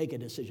we'd make a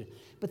decision.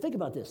 But think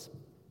about this.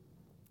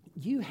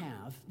 You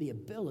have the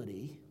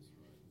ability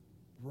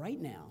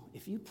right now,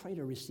 if you pray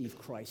to receive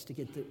Christ, to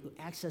get the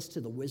access to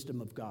the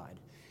wisdom of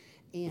God.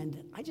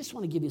 And I just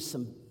want to give you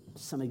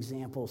some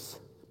examples,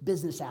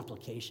 business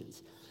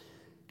applications,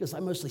 because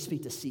I mostly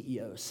speak to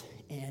CEOs,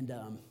 and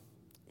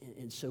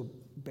so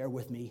bear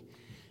with me.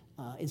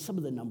 And some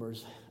of the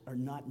numbers are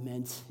not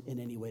meant in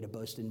any way to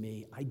boast in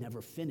me. I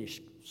never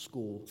finished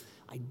school.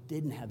 I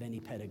didn't have any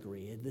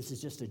pedigree. This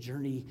is just a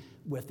journey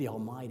with the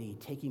Almighty,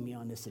 taking me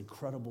on this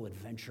incredible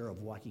adventure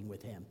of walking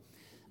with him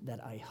that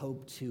I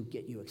hope to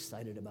get you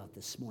excited about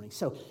this morning.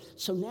 So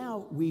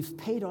now we've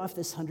paid off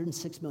this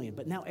 $106 million,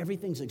 but now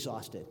everything's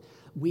exhausted.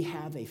 We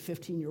have a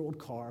 15-year-old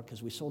car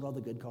because we sold all the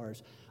good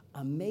cars.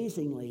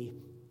 Amazingly,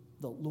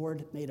 the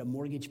Lord made a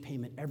mortgage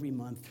payment every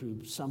month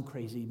through some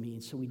crazy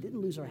means, so we didn't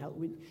lose our house.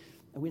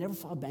 We never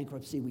filed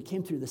bankruptcy. We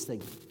came through this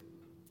thing.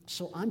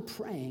 So I'm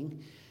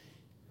praying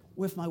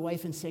with my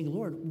wife and saying,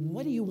 Lord,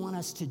 what do you want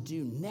us to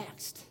do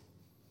next?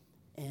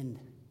 And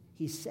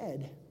he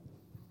said,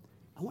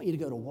 I want you to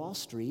go to Wall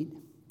Street,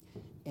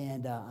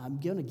 and I'm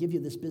going to give you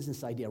this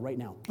business idea right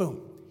now.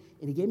 Boom.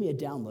 And he gave me a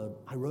download.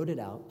 I wrote it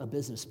out, a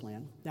business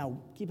plan. Now,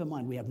 keep in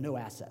mind, we have no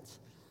assets.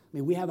 I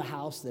mean, we have a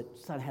house that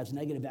sort of has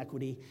negative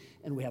equity,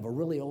 and we have a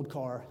really old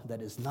car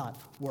that is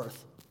not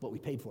worth what we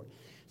paid for it.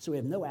 So we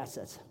have no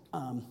assets.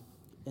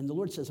 And the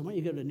Lord says, I want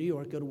you to go to New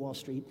York, go to Wall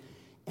Street.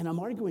 And I'm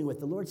arguing with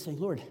the Lord, saying,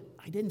 Lord,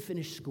 I didn't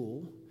finish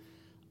school.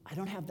 I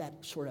don't have that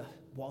sort of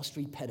Wall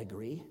Street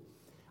pedigree.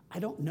 I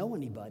don't know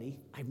anybody.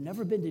 I've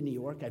never been to New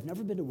York. I've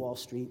never been to Wall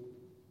Street.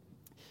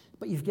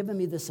 But you've given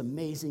me this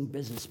amazing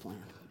business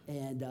plan,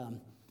 and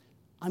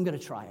I'm going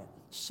to try it.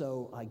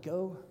 So I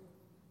go.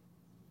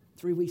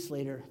 3 weeks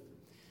later,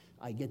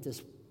 I get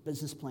this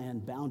business plan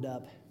bound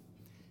up,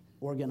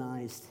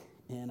 organized,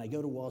 and I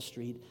go to Wall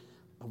Street,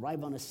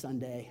 arrive on a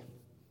Sunday,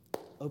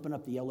 open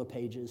up the yellow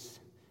pages,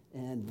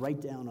 and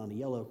write down on a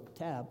yellow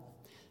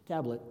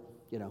tablet,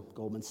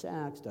 Goldman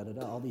Sachs,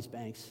 all these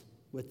banks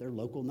with their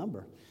local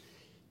number.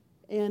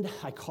 And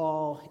I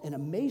call, and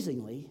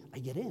amazingly, I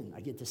get in. I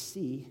get to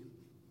see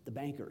the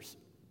bankers.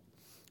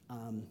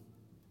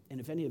 And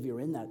if any of you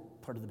are in that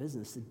part of the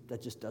business,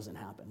 that just doesn't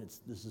happen.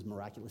 This is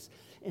miraculous.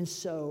 And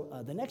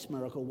so the next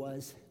miracle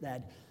was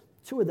that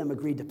 2 of them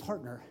agreed to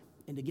partner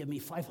and to give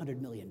me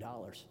 $500 million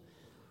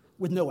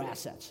with no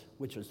assets,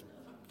 which was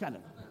kind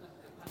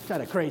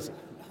of crazy.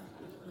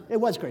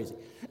 It was crazy.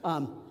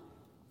 And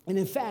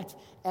in fact,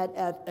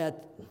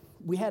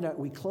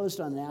 we closed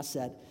on an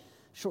asset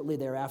shortly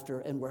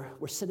thereafter, and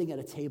we're sitting at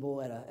a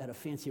table at a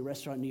fancy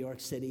restaurant in New York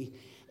City,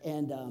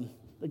 and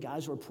the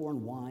guys were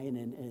pouring wine,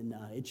 and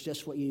it's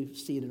just what you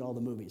see in all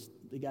the movies.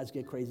 The guys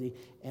get crazy,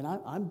 and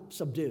I'm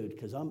subdued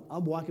because I'm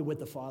walking with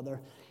the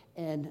Father.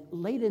 And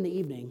late in the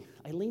evening,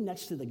 I leaned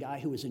next to the guy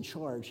who was in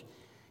charge,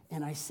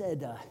 and I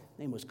said, his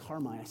name was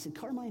Carmine. I said,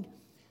 Carmine,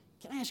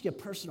 can I ask you a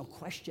personal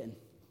question?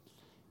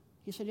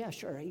 He said, yeah,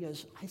 sure.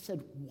 I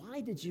said,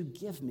 why did you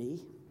give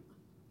me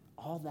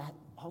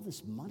all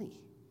this money?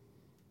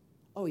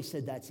 Oh, he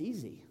said, that's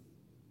easy.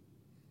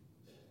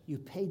 You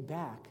paid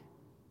back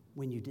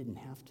when you didn't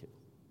have to.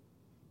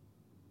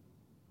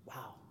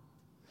 Wow.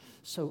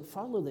 So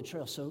follow the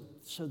trail. So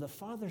the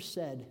Father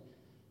said,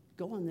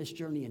 go on this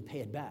journey and pay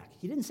it back.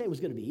 He didn't say it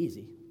was going to be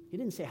easy. He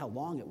didn't say how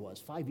long it was.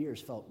 5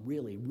 years felt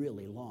really,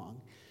 really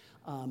long.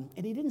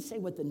 And he didn't say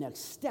what the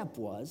next step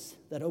was,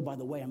 that, oh, by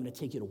the way, I'm going to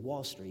take you to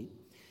Wall Street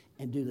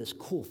and do this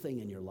cool thing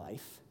in your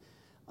life.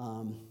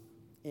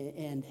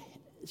 And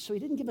so he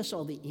didn't give us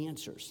all the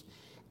answers.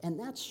 And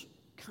that's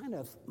kind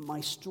of my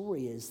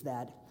story, is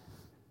that,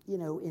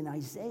 in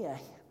Isaiah,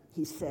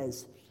 he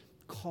says,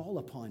 call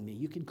upon me.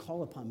 You can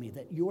call upon me,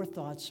 that your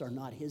thoughts are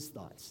not his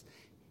thoughts.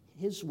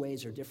 His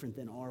ways are different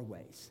than our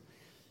ways.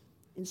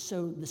 And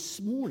so this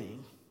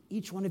morning,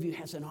 each one of you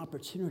has an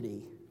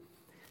opportunity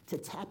to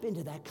tap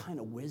into that kind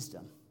of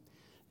wisdom,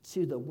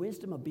 to the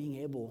wisdom of being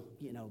able,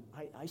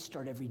 I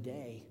start every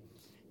day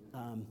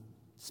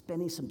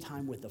spending some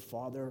time with the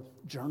Father,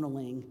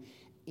 journaling,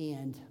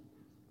 and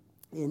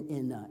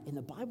in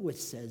the Bible it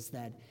says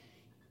that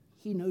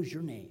he knows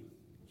your name.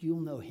 You'll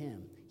know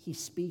him. He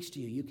speaks to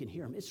you. You can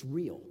hear him. It's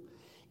real.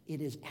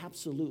 It is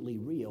absolutely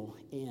real,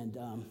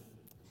 and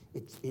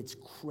it's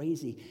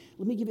crazy.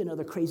 Let me give you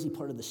another crazy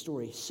part of the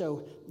story.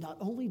 So not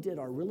only did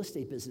our real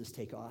estate business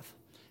take off,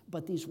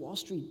 but these Wall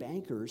Street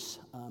bankers,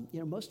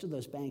 most of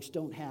those banks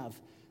don't have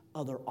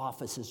other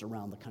offices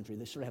around the country.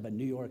 They sort of have a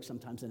New York,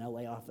 sometimes an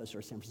LA office or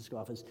a San Francisco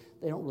office.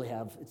 They don't really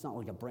have, it's not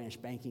like a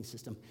branch banking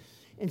system.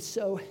 And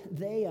so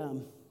they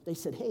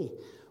said, hey,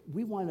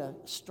 we want to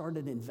start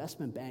an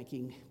investment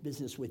banking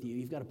business with you.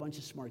 You've got a bunch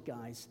of smart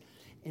guys.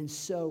 And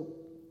so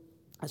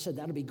I said,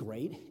 that'll be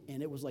great.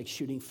 And it was like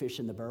shooting fish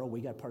in the barrel.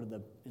 We got part of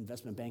the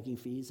investment banking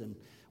fees, and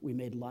we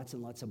made lots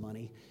and lots of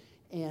money.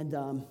 And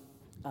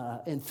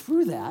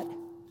through that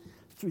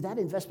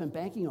investment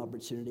banking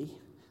opportunity,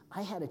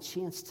 I had a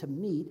chance to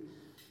meet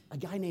a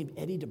guy named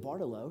Eddie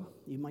DeBartolo.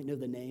 You might know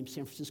the name.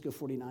 San Francisco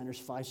 49ers,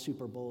 5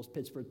 Super Bowls,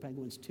 Pittsburgh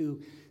Penguins,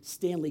 2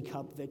 Stanley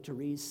Cup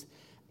victories.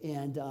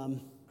 And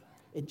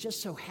it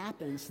just so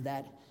happens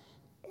that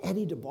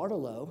Eddie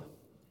DeBartolo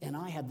and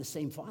I have the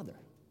same father.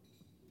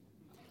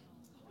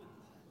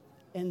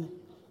 And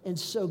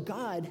so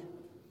God,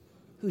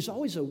 who's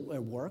always at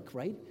work,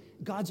 right?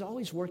 God's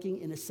always working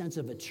in a sense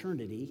of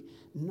eternity,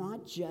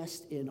 not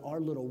just in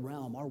our little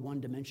realm, our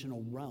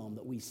one-dimensional realm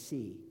that we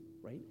see,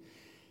 right?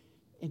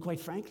 And quite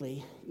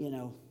frankly,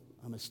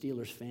 I'm a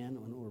Steelers fan,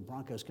 or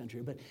Broncos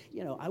country, but,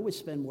 I would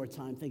spend more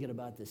time thinking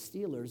about the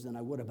Steelers than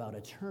I would about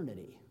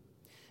eternity.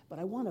 But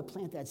I want to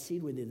plant that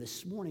seed with you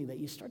this morning, that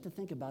you start to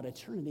think about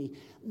eternity,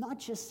 not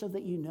just so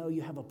that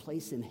you have a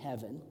place in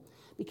heaven,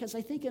 because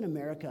I think in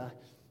America,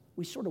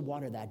 we sort of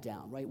water that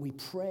down, right? We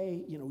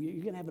pray, you're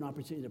going to have an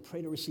opportunity to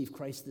pray to receive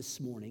Christ this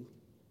morning,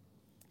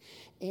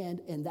 and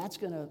that's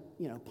going to,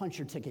 punch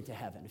your ticket to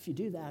heaven. If you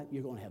do that,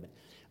 you're going to heaven.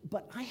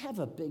 But I have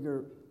a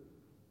bigger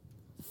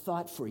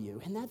thought for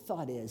you, and that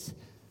thought is,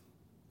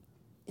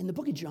 in the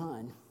book of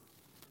John,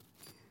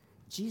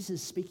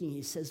 Jesus speaking,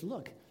 he says,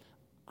 look,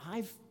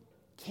 I've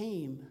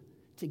came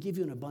to give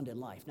you an abundant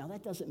life. Now,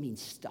 that doesn't mean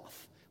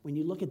stuff. When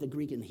you look at the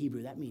Greek and the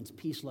Hebrew, that means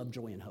peace, love,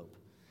 joy, and hope.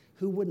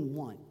 Who wouldn't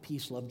want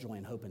peace, love, joy,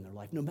 and hope in their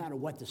life, no matter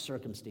what the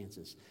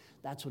circumstances?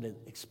 That's what it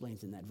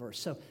explains in that verse.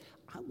 So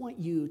I want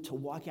you to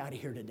walk out of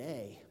here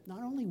today, not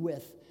only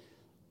with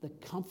the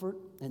comfort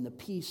and the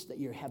peace that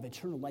you have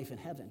eternal life in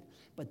heaven,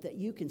 but that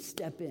you can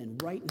step in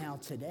right now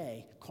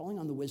today, calling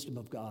on the wisdom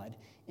of God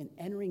and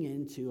entering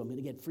into, I'm going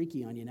to get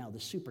freaky on you now, the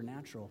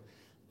supernatural,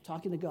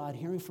 talking to God,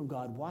 hearing from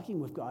God, walking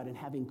with God, and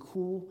having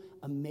cool,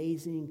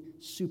 amazing,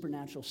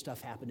 supernatural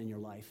stuff happen in your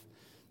life.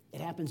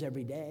 It happens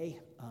every day.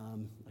 I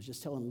was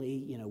just telling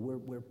Lee,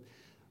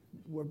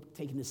 we're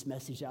taking this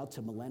message out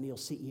to millennial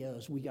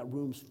CEOs. We got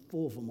rooms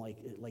full of them,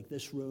 like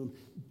this room,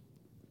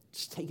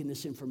 just taking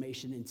this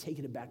information and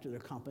taking it back to their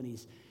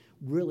companies,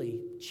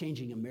 really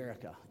changing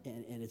America,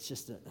 and it's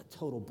just a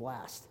total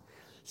blast.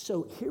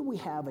 So here we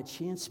have a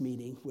chance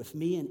meeting with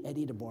me and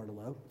Eddie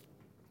DeBartolo,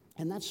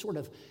 and that's sort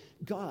of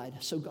God.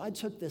 So God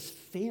took this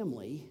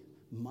family,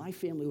 my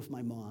family with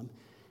my mom,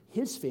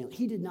 his family.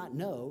 He did not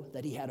know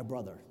that he had a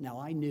brother. Now,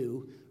 I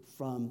knew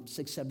from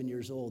 6, 7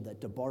 years old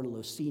that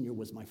DeBartolo Sr.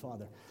 was my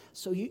father.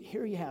 So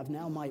here you have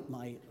now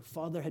my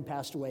father had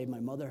passed away, my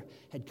mother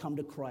had come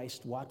to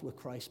Christ, walked with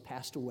Christ,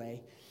 passed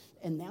away,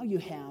 and now you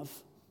have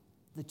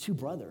the two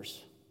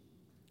brothers.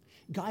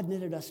 God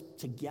knitted us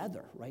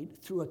together, right,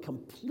 through a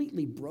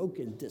completely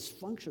broken,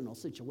 dysfunctional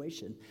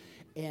situation,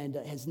 and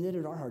has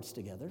knitted our hearts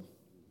together,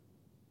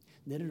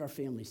 knitted our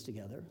families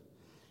together.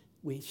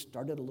 We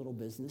started a little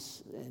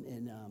business,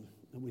 and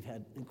we've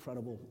had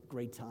incredible,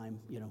 great time,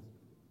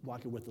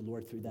 walking with the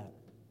Lord through that.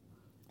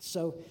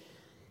 So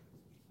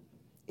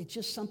it's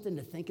just something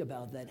to think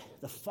about, that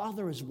the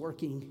Father is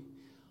working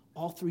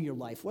all through your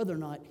life, whether or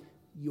not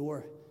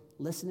you're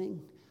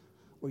listening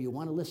or you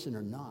want to listen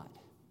or not.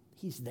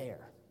 He's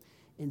there.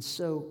 And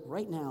so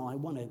right now, I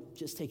want to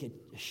just take a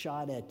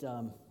shot at,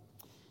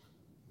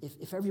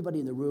 if everybody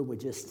in the room would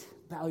just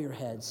bow your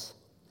heads,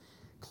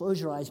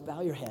 close your eyes,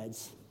 bow your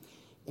heads,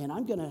 and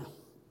I'm gonna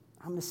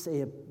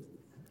say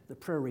the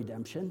prayer of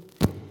redemption.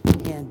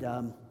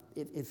 And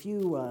if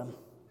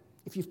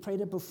you've prayed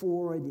it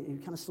before and you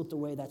kind of slipped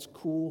away, that's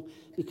cool,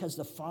 because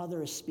the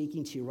Father is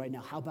speaking to you right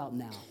now. How about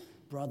now?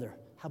 Brother,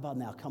 how about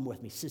now? Come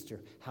with me. Sister,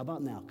 how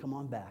about now? Come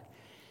on back.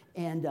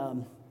 And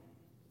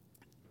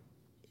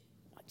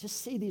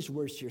just say these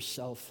words to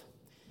yourself.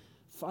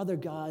 Father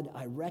God,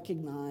 I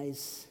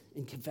recognize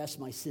and confess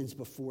my sins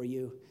before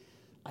you.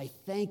 I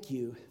thank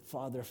you,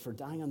 Father, for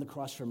dying on the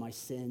cross for my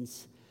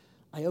sins.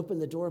 I open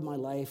the door of my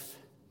life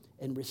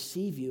and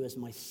receive you as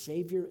my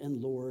Savior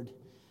and Lord.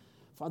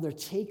 Father,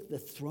 take the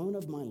throne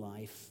of my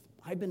life.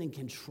 I've been in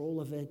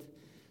control of it.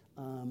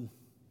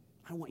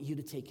 I want you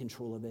to take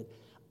control of it.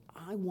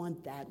 I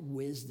want that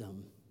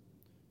wisdom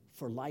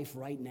for life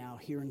right now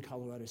here in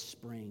Colorado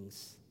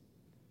Springs.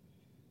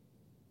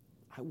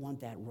 I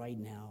want that right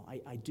now.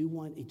 I do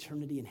want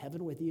eternity in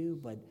heaven with you,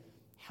 but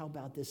how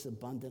about this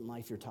abundant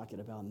life you're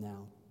talking about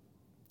now?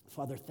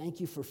 Father, thank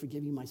you for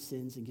forgiving my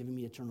sins and giving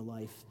me eternal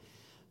life.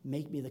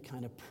 Make me the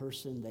kind of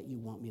person that you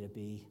want me to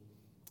be.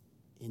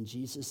 In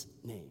Jesus'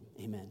 name,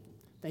 amen.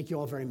 Thank you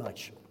all very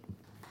much.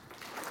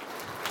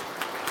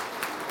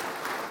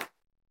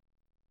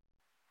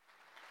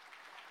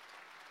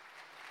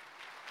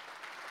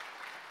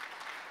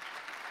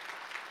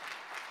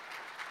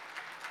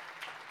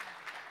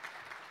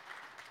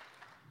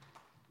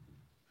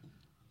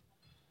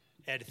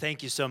 Ed,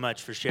 thank you so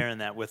much for sharing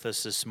that with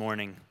us this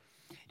morning.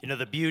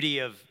 The beauty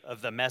of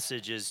the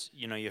message is,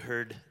 you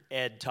heard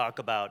Ed talk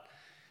about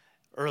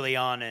early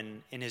on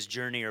in his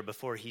journey, or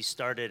before he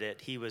started it,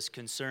 he was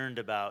concerned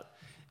about,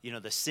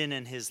 the sin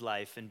in his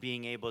life and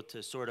being able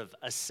to sort of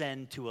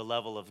ascend to a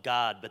level of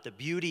God. But the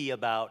beauty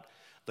about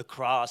the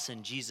cross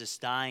and Jesus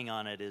dying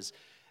on it is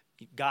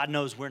God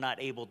knows we're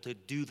not able to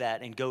do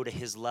that and go to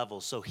his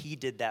level. So he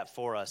did that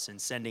for us in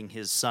sending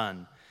his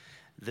son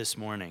this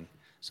morning.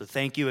 So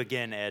thank you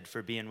again, Ed,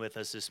 for being with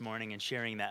us this morning and sharing that